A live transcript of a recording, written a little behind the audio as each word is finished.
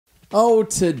Oh,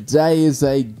 today is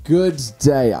a good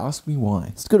day. Ask me why.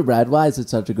 It's good, Brad. Why is it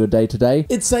such a good day today?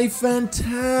 It's a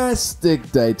fantastic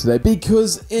day today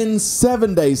because in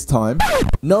 7 days' time,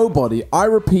 nobody, I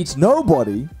repeat,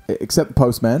 nobody, except the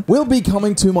postman, will be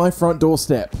coming to my front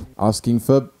doorstep asking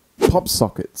for pop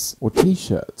sockets or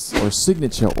t-shirts or a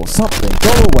signature or something.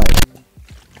 Go away.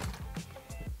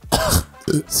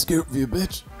 Scoot you,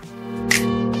 bitch.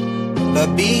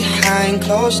 But behind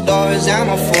closed doors, I'm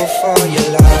a fool for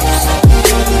your love.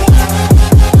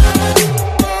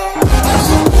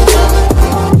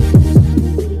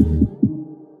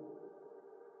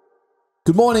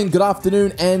 Good morning, good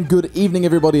afternoon, and good evening,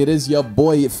 everybody. It is your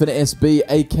boy, Finna SB,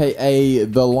 aka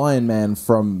the Lion Man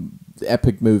from the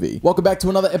Epic Movie. Welcome back to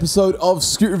another episode of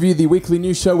Scoot Review, the weekly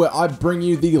news show where I bring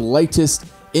you the latest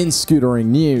in scootering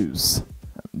news.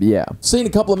 Yeah. Seen a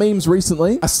couple of memes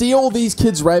recently. I see all these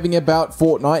kids raving about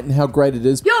Fortnite and how great it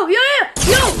is. Yo!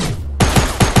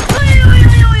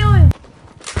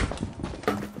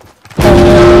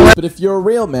 But if you're a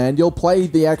real man, you'll play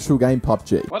the actual game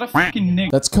PUBG. What a fucking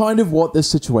nigga. That's kind of what this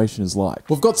situation is like.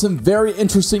 We've got some very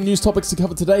interesting news topics to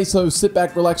cover today, so sit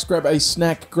back, relax, grab a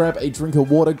snack, grab a drink of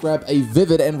water, grab a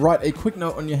Vivid, and write a quick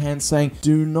note on your hand saying,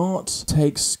 do not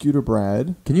take Scooter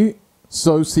Brad. Can you...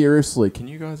 So seriously, can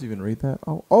you guys even read that?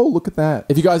 Oh, look at that.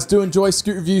 If you guys do enjoy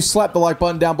Scoot Review, slap the like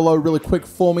button down below really quick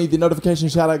for me. The notification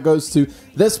shout out goes to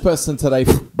this person today.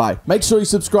 Bye. Make sure you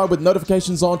subscribe with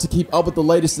notifications on to keep up with the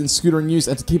latest in scootering news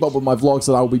and to keep up with my vlogs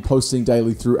that I will be posting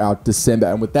daily throughout December.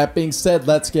 And with that being said,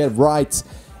 let's get right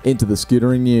into the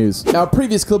scootering news. Our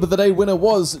previous clip of the day winner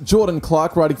was Jordan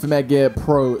Clark riding for Mad Gear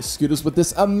Pro scooters with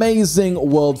this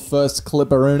amazing world first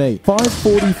clipperoonie.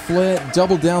 540 flare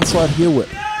double downside heel whip.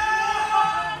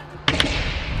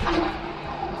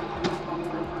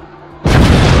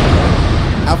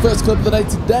 Our first clip of the day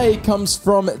today comes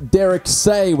from Derek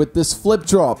Say with this flip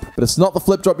drop, but it's not the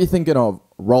flip drop you're thinking of.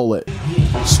 Roll it.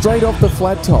 Straight off the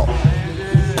flat top.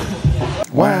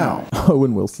 Wow.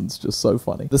 Owen Wilson's just so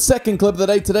funny. The second clip of the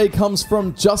day today comes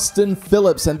from Justin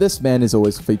Phillips, and this man is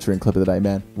always featuring clip of the day,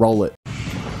 man. Roll it.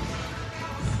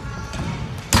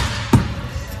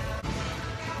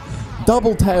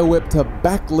 Double tail whip to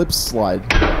back lip slide.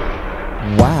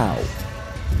 Wow.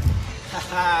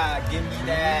 Haha, give me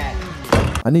that.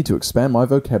 I need to expand my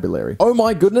vocabulary. Oh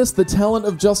my goodness, the talent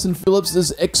of Justin Phillips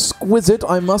is exquisite,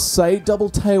 I must say.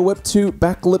 Double tail whip to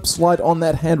back lip slide on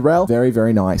that handrail. Very,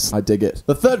 very nice. I dig it.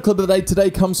 The third clip of the day today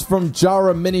comes from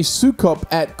Jara Mini Sukop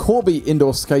at Corby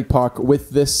Indoor Skate Park with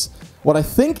this, what I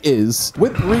think is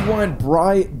Whip Rewind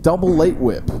Bry Double Late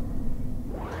Whip.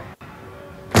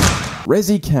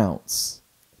 Resi counts.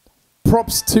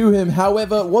 Props to him.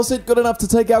 However, was it good enough to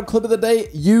take out clip of the day?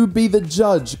 You be the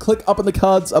judge. Click up on the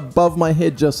cards above my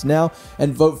head just now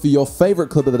and vote for your favorite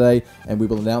clip of the day, and we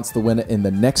will announce the winner in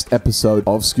the next episode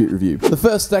of Scoot Review. The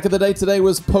first stack of the day today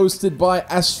was posted by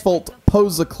Asphalt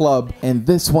Poser Club, and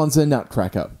this one's a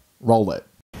nutcracker. Roll it.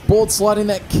 Board sliding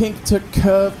that kink to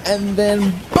curve and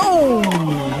then boom!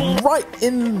 Right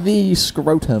in the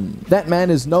scrotum. That man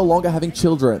is no longer having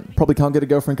children. Probably can't get a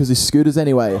girlfriend because he scooters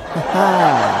anyway.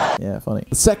 Yeah, funny.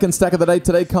 The second stack of the day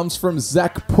today comes from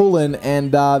Zach Pullen,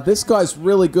 and this guy's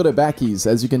really good at backies,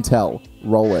 as you can tell.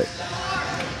 Roll it.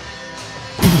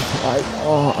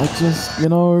 I just, you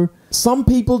know, some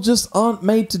people just aren't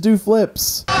made to do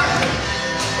flips.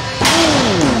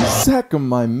 Zach,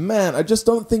 my man, I just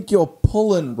don't think you're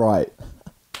pulling right.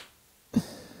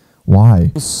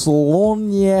 Why?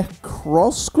 Slonia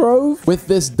Crossgrove with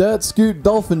this dirt scoot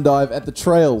dolphin dive at the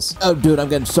trails. Oh, dude, I'm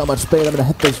getting so much speed. I'm gonna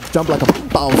hit this jump like a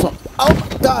ball.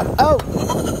 Oh, God, oh!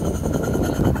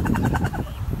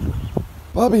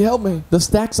 Bobby, help me. The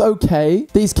stack's okay.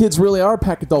 These kids really are a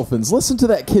pack of dolphins. Listen to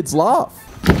that kid's laugh.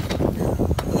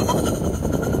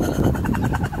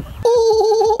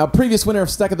 Our previous winner of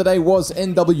Stack of the Day was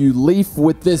NW Leaf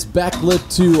with this backlip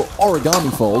to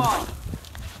origami fold.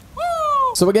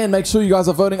 So again, make sure you guys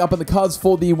are voting up in the cards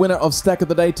for the winner of Stack of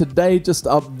the Day today, just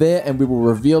up there, and we will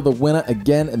reveal the winner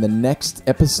again in the next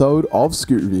episode of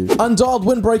Scoot Review. Undialed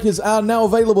windbreakers are now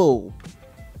available.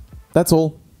 That's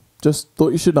all. Just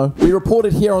thought you should know. We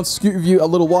reported here on Scoot Review a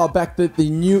little while back that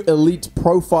the new Elite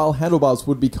Profile handlebars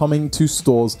would be coming to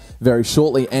stores very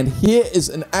shortly, and here is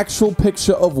an actual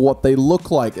picture of what they look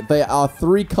like. They are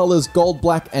 3 colors, gold,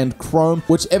 black, and chrome,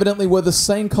 which evidently were the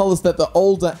same colors that the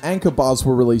older Anchor bars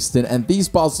were released in, and these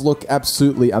bars look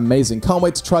absolutely amazing. Can't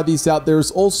wait to try these out. There is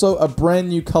also a brand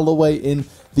new colorway in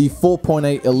the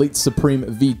 4.8 Elite Supreme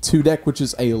V2 deck, which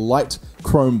is a light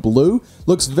chrome blue.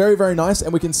 Looks very, very nice,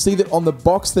 and we can see that on the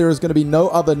box there is going to be no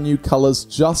other new colors,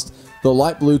 just the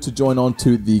light blue to join on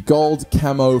to the gold,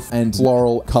 camo, and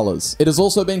floral colors. It has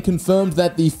also been confirmed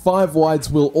that the 5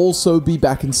 wides will also be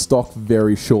back in stock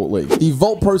very shortly. The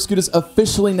Volt Pro scooters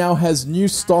officially now has new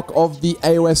stock of the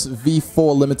AOS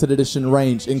V4 limited edition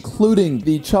range, including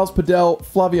the Charles Padell,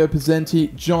 Flavio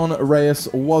Pezzenti, John Reyes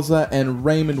Wazza, and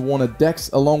Raymond Warner decks,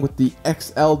 along with the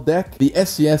XL deck, the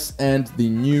SES, and the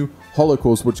new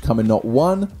Holocores, which come in not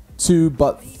 1, 2,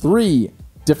 but 3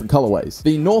 different colorways.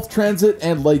 The North Transit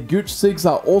and Le Gooch Sigs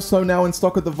are also now in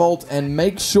stock at the Vault, and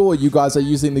make sure you guys are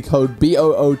using the code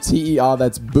BOOTER,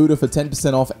 that's Buddha, for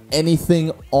 10% off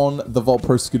anything on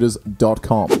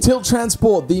thevoltproscooters.com. Tilt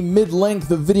Transport, the mid-length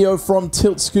video from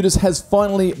Tilt Scooters, has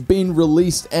finally been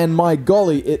released, and my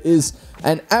golly, it is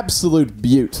an absolute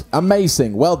beaut.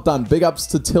 Amazing. Well done. Big ups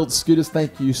to Tilt Scooters.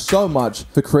 Thank you so much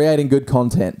for creating good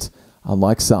content.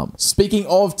 Unlike some. Speaking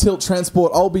of Tilt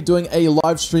Transport, I'll be doing a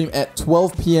live stream at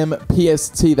 12 p.m.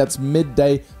 PST, that's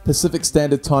midday Pacific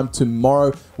Standard Time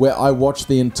tomorrow, where I watch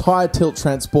the entire Tilt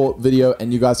Transport video,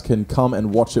 and you guys can come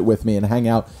and watch it with me and hang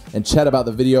out and chat about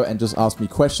the video and just ask me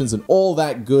questions and all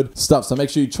that good stuff. So make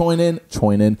sure you join in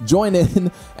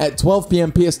at 12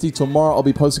 p.m. PST tomorrow. I'll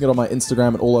be posting it on my Instagram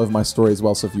and all over my story as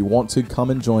well, so if you want to,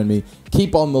 come and join me.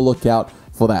 Keep on the lookout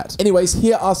for that. Anyways,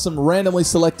 here are some randomly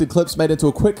selected clips made into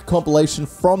a quick compilation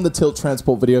from the Tilt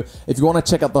Transport video. If you want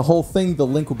to check out the whole thing, the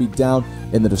link will be down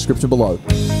in the description below.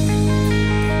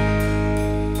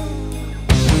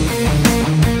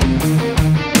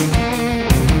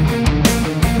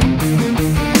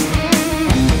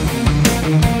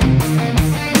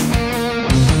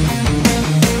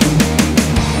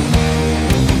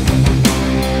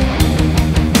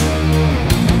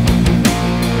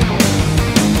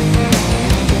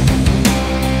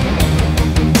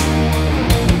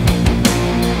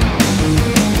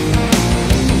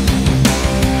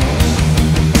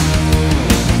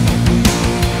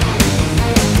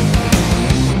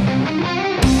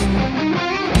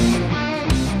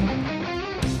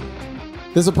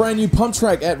 There's a brand new pump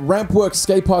track at RAMPWORX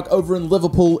skate park over in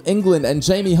Liverpool, England, and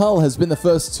Jamie Hull has been the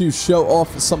first to show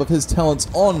off some of his talents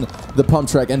on the pump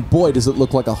track, and boy does it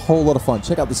look like a whole lot of fun.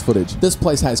 Check out this footage. This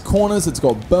place has corners, it's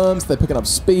got berms, they're picking up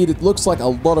speed, it looks like a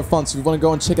lot of fun, so if you want to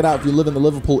go and check it out if you live in the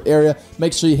Liverpool area,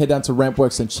 make sure you head down to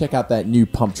RAMPWORX and check out that new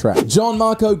pump track. John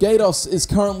Marco GAYDOS is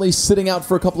currently sitting out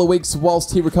for a couple of weeks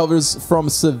whilst he recovers from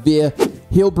severe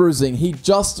heel bruising. He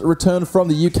just returned from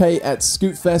the UK at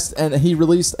Scootfest, and he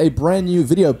released a brand new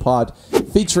video pod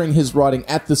featuring his riding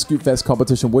at the Scootfest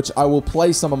competition, which I will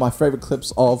play some of my favorite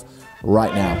clips of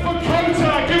right now.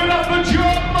 Give it up for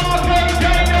John Marco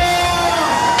GAYDOS!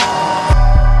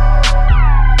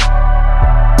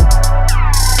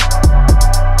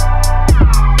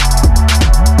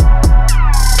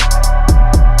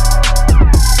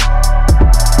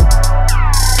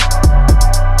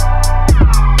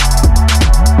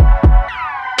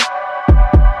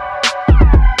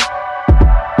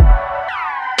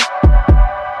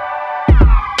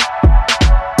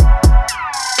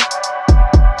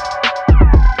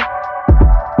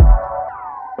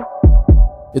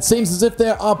 It seems as if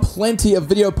there are plenty of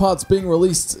video parts being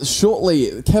released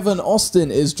shortly. Kevin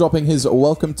Austin is dropping his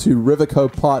Welcome to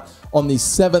Riverco part on the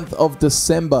 7th of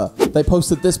December. They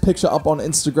posted this picture up on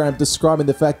Instagram describing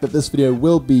the fact that this video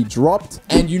will be dropped,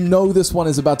 and you know this one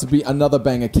is about to be another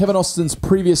banger. Kevin Austin's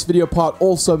previous video part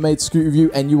also made Scoot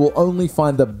Review, and you will only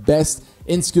find the best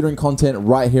in scootering content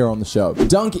right here on the show.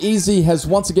 Dunk Easy has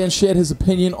once again shared his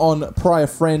opinion on prior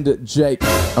friend Jake.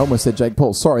 I almost said Jake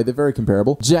Paul. Sorry, they're very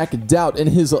comparable. Jack Douth in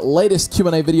his latest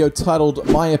Q&A video titled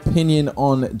My Opinion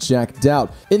on Jack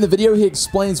Douth. In the video, he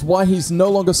explains why he's no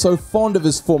longer so fond of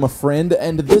his former friend,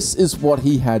 and this is what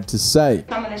he had to say.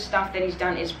 Some of the stuff that he's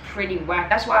done is pretty whack.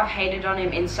 That's why I've hated on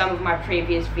him in some of my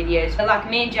previous videos. But like,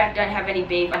 me and Jack don't have any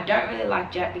beef. I don't really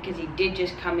like Jack because he did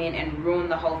just come in and ruin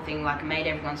the whole thing, like made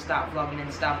everyone start vlogging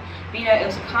and stuff. But you know, it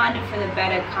was kind of for the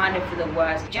better, kind of for the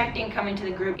worse. If Jack didn't come into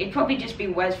the group, it'd probably just be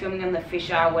Wes filming on the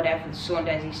fisheye or whatever, the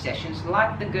Saunders sessions,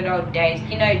 like the good old days.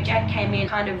 You know, Jack came in,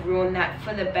 kind of ruined that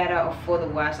for the better or for the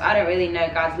worse. I don't really know,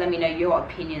 guys. Let me know your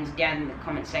opinions down in the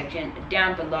comment section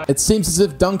down below. It seems as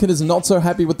if Duncan is not so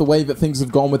happy with the way that things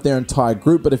have gone with their entire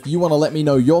group, but if you want to let me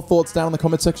know your thoughts down in the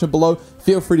comment section below,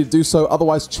 feel free to do so.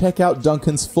 Otherwise, check out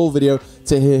Duncan's full video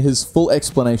to hear his full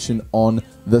explanation on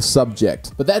the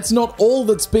subject. But that's not all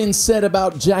that's been said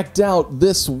about Jack Douth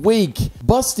this week.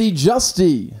 BUSTY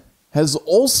JUSTY has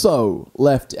also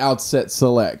left Outset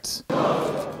Select.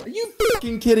 Are you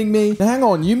fucking kidding me? Now, hang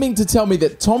on, you mean to tell me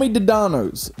that Tommy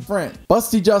Dodano's friend,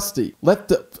 BUSTY JUSTY, left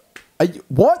the...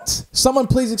 What? Someone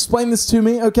please explain this to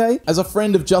me, okay? As a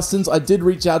friend of Justin's, I did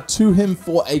reach out to him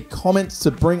for a comment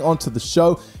to bring onto the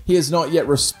show. He has not yet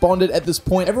responded at this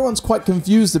point. Everyone's quite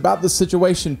confused about this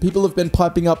situation. People have been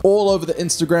piping up all over the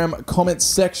Instagram comment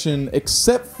section,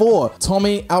 except for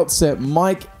Tommy, Outset,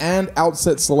 Mike, and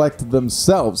Outset Select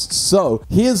themselves. So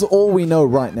here's all we know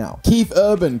right now. Keith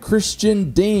Urban,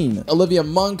 Christian Dean, Olivia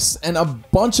Monks, and a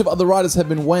bunch of other writers have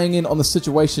been weighing in on the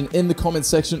situation in the comment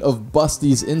section of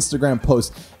Busty's Instagram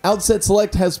post. Outset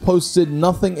Select has posted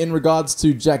nothing in regards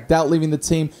to Jack Douth leaving the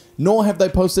team, nor have they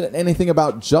posted anything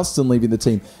about Justin leaving the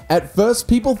team. At first,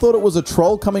 people thought it was a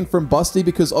troll coming from Busty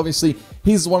because obviously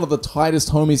he's one of the tightest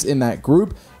homies in that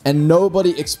group, and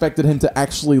nobody expected him to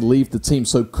actually leave the team.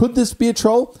 So could this be a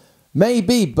troll?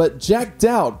 Maybe, but Jack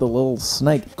Douth, the little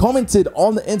snake, commented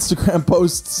on the Instagram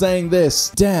post saying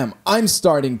this: "Damn, I'm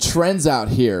starting trends out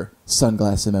here."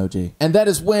 Sunglass emoji. And that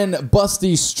is when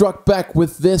Busty struck back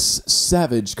with this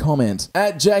savage comment.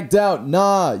 At Jack Douth,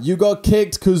 "Nah, you got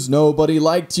kicked cause nobody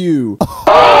liked you."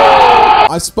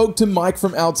 I spoke to Mike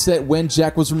from Outset when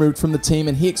Jack was removed from the team,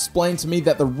 and he explained to me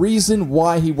that the reason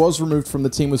why he was removed from the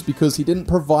team was because he didn't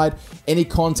provide any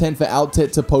content for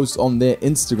Outset to post on their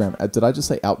Instagram. Did I just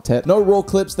say Outset? No raw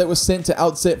clips that were sent to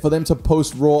Outset for them to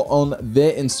post raw on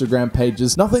their Instagram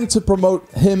pages. Nothing to promote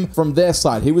him from their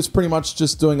side. He was pretty much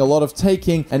just doing a lot of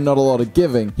taking and not a lot of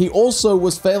giving. He also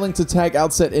was failing to tag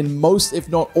Outset in most, if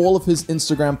not all, of his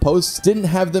Instagram posts. Didn't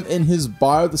have them in his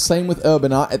bio. The same with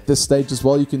Urban Art at this stage as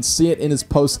well. You can see it in his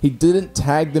posts. He didn't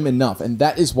tag them enough, and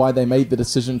that is why they made the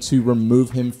decision to remove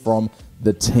him from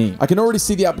the team. I can already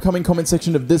see the upcoming comment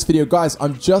section of this video. Guys,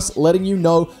 I'm just letting you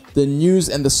know the news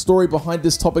and the story behind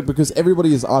this topic because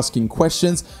everybody is asking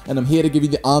questions, and I'm here to give you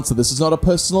the answer. This is not a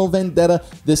personal vendetta.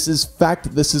 This is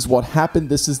fact. This is what happened.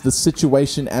 This is the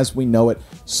situation as we know it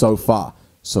so far.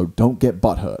 So don't get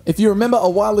butthurt. If you remember, a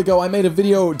while ago, I made a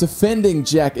video defending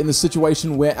Jack in the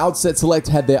situation where Outset Select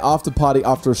had their after party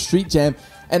after a street jam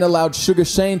and allowed Sugar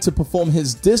Shane to perform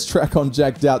his diss track on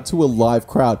Jack Douth to a live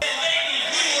crowd.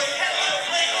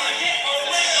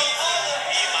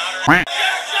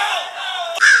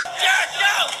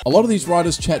 A lot of these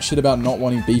writers chat shit about not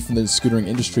wanting beef in the scootering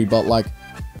industry, but like,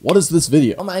 what is this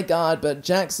video? Oh my god, but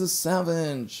Jack's a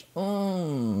savage.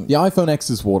 The iPhone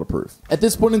X is waterproof. At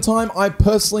this point in time, I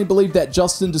personally believe that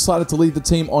Justin decided to leave the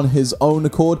team on his own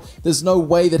accord. There's no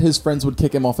way that his friends would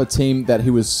kick him off a team that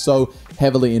he was so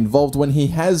heavily involved when. He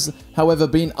has, however,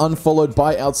 been unfollowed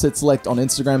by Outset Select on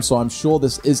Instagram, so I'm sure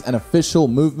this is an official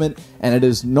movement and it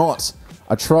is not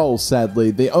a troll, sadly.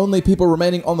 The only people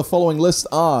remaining on the following list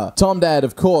are Tom Dad,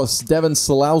 of course, Devin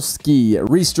Solowski,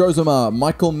 Reese Drozema,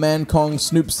 Michael Mankong,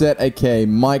 Snoopset, aka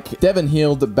Mike, Devin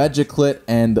Heald, Badger Clit,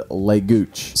 and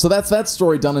Legooch. So that's that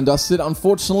story done and dusted.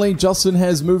 Unfortunately, Justin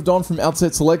has moved on from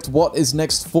Outset Select. What is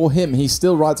next for him? He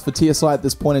still writes for TSI at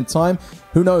this point in time.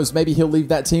 Who knows, maybe he'll leave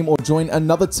that team or join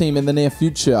another team in the near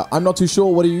future. I'm not too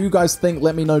sure. What do you guys think?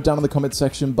 Let me know down in the comment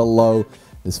section below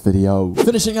this video.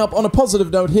 Finishing up on a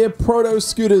positive note here, Proto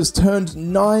scooters turned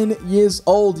 9 years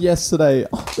old yesterday.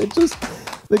 Oh,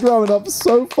 they're growing up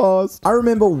so fast. I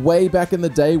remember way back in the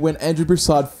day when Andrew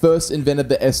Broussard first invented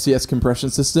the SCS compression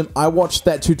system. I watched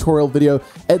that tutorial video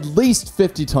at least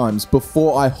 50 times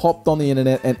before I hopped on the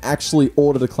internet and actually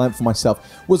ordered a clamp for myself.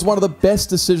 It was one of the best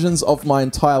decisions of my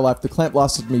entire life. The clamp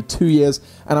lasted me 2 years,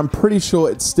 and I'm pretty sure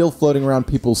it's still floating around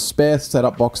people's spare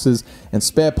setup boxes and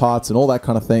spare parts and all that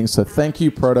kind of thing. So thank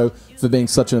you, Proto, for being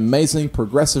such an amazing,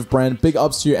 progressive brand. Big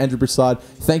ups to you, Andrew Broussard.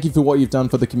 Thank you for what you've done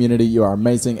for the community. You are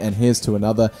amazing, and here's to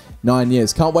another 9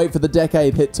 years. Can't wait for the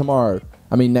decade hit tomorrow.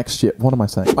 I mean, next year. What am I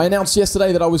saying? I announced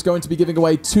yesterday that I was going to be giving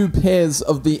away 2 pairs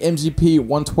of the MGP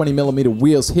 120mm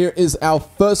wheels. Here is our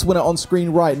first winner on screen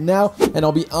right now, and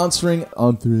I'll be announcing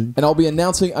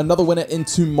another winner in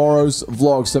tomorrow's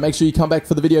vlog. So make sure you come back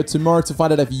for the video tomorrow to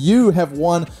find out if you have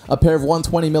won a pair of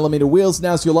 120mm wheels.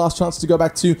 Now's your last chance to go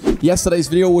back to yesterday's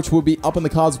video, which will be up in the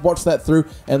cards. Watch that through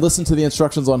and listen to the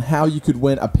instructions on how you could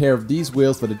win a pair of these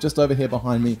wheels that are just over here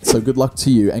behind me. So good luck to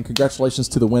you, and congratulations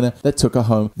to the winner that took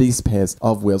home these pairs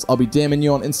of wheels. I'll be DMing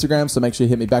you on Instagram, so make sure you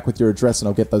hit me back with your address and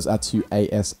I'll get those out to you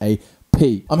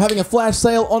ASAP. I'm having a flash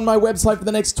sale on my website for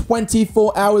the next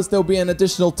 24 hours. There'll be an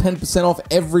additional 10% off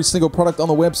every single product on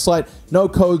the website. No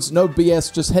codes, no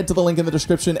BS. Just head to the link in the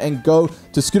description and go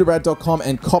to scooterbrad.com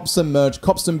and cop some merch,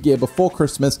 cop some gear before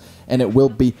Christmas, and it will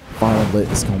be fire lit.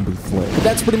 It's gonna be flit. But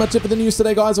that's pretty much it for the news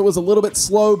today, guys. It was a little bit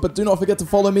slow, but do not forget to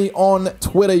follow me on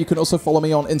Twitter. You can also follow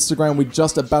me on Instagram. We're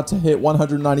just about to hit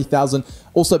 190,000.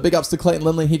 Also, big ups to Clayton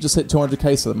Lindley. He just hit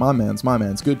 200k, so my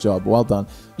man's. Good job. Well done.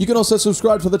 You can also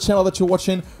subscribe to the channel that you're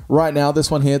watching right now. This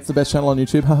one here, it's the best channel on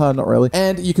YouTube. Haha, not really.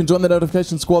 And you can join the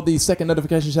notification squad. The second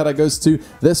notification shout out goes to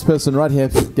this person right here.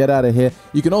 Get out of here.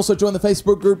 You can also join the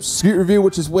Facebook group Scoot Review,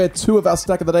 which is where 2 of our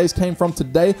Stack of the Days came from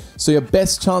today. So your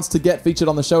best chance to get featured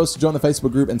on the show is to join the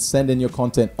Facebook group and send in your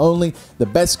content only. The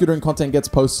best scootering content gets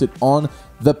posted on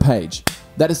the page.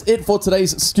 That is it for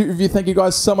today's Scoot Review. Thank you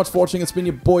guys so much for watching. It's been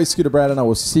your boy Scooter Brad, and I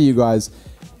will see you guys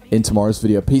in tomorrow's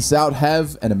video. Peace out.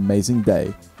 Have an amazing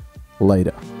day.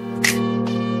 Later.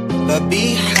 But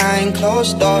behind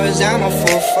closed doors, I'm a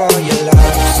fool for your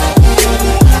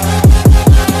love.